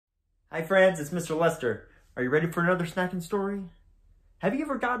Hi friends, it's Mr. Lester. Are you ready for another snacking story? Have you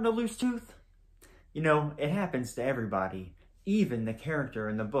ever gotten a loose tooth? You know, it happens to everybody, even the character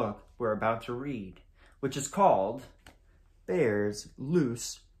in the book we're about to read, which is called Bear's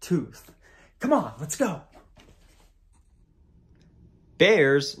Loose Tooth. Come on, let's go!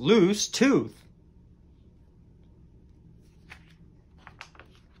 Bear's Loose Tooth.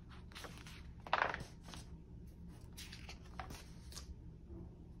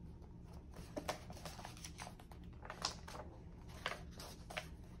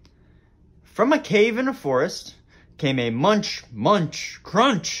 From a cave in a forest came a munch, munch,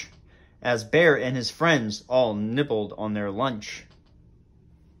 crunch, as Bear and his friends all nibbled on their lunch.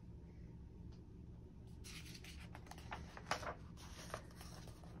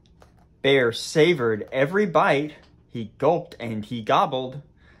 Bear savored every bite, he gulped and he gobbled.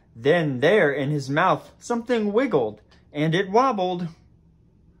 Then there in his mouth something wiggled, and it wobbled.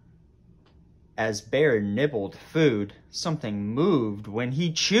 As Bear nibbled food, something moved when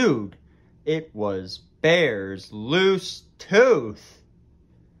he chewed. It was Bear's loose tooth.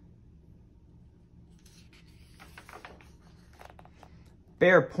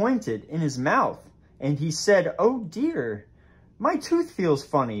 Bear pointed in his mouth, and he said, "Oh dear, my tooth feels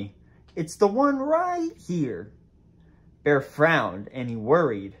funny. It's the one right here." Bear frowned and he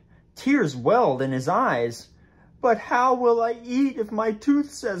worried. Tears welled in his eyes. "But how will I eat if my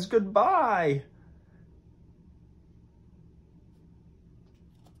tooth says goodbye?"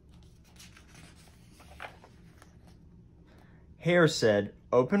 Hare said,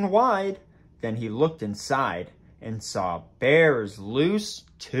 "Open wide." Then he looked inside and saw Bear's loose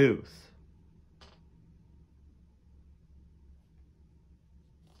tooth.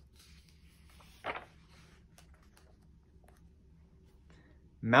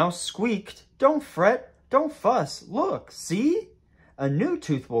 Mouse squeaked, "Don't fret, don't fuss, look, see? A new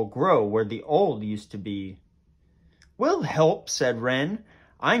tooth will grow where the old used to be." "We'll help," said Wren.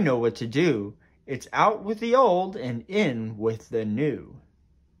 "I know what to do. It's out with the old and in with the new."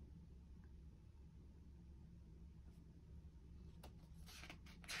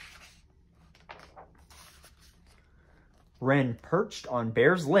 Wren perched on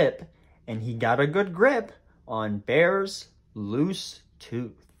Bear's lip, and he got a good grip on Bear's loose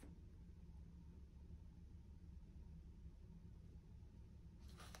tooth.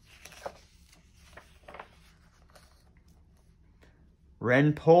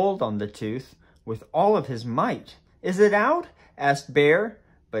 Wren pulled on the tooth with all of his might. "Is it out?" asked Bear,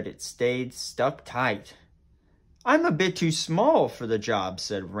 but it stayed stuck tight. "I'm a bit too small for the job,"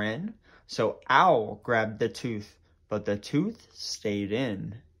 said Wren. So Owl grabbed the tooth, but the tooth stayed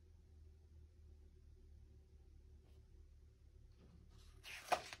in.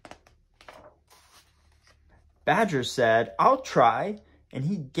 Badger said, "I'll try," and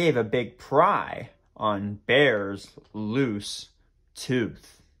he gave a big pry on Bear's loose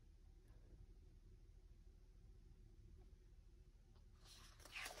tooth.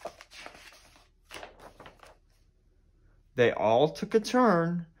 They all took a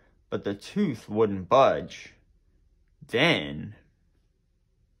turn, but the tooth wouldn't budge. Then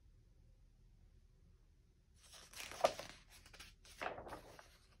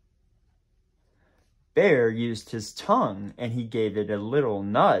Bear used his tongue, and he gave it a little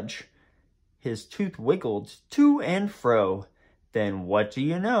nudge. His tooth wiggled to and fro. Then what do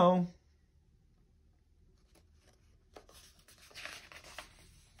you know?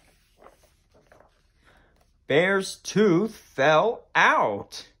 Bear's tooth fell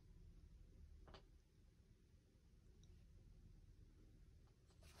out.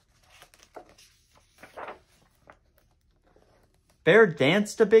 Bear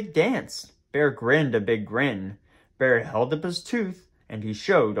danced a big dance. Bear grinned a big grin. Bear held up his tooth, and he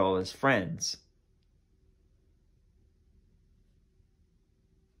showed all his friends.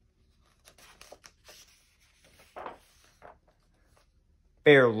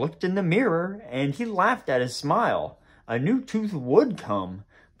 Bear looked in the mirror, and he laughed at his smile. A new tooth would come,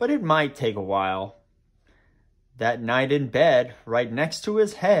 but it might take a while. That night in bed, right next to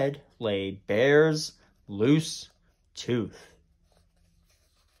his head, lay Bear's loose tooth.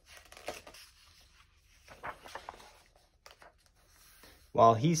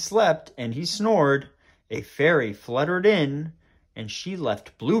 While he slept and he snored, a fairy fluttered in, and she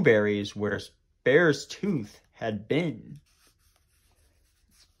left blueberries where Bear's tooth had been.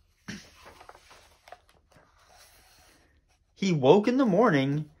 He woke in the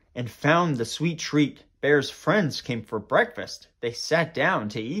morning and found the sweet treat. Bear's friends came for breakfast. They sat down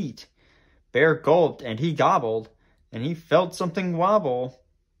to eat. Bear gulped and he gobbled, and he felt something wobble.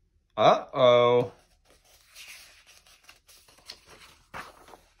 Uh-oh.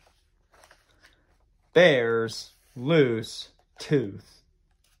 Bear's loose tooth.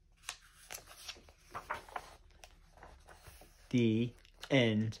 The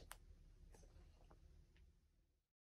end.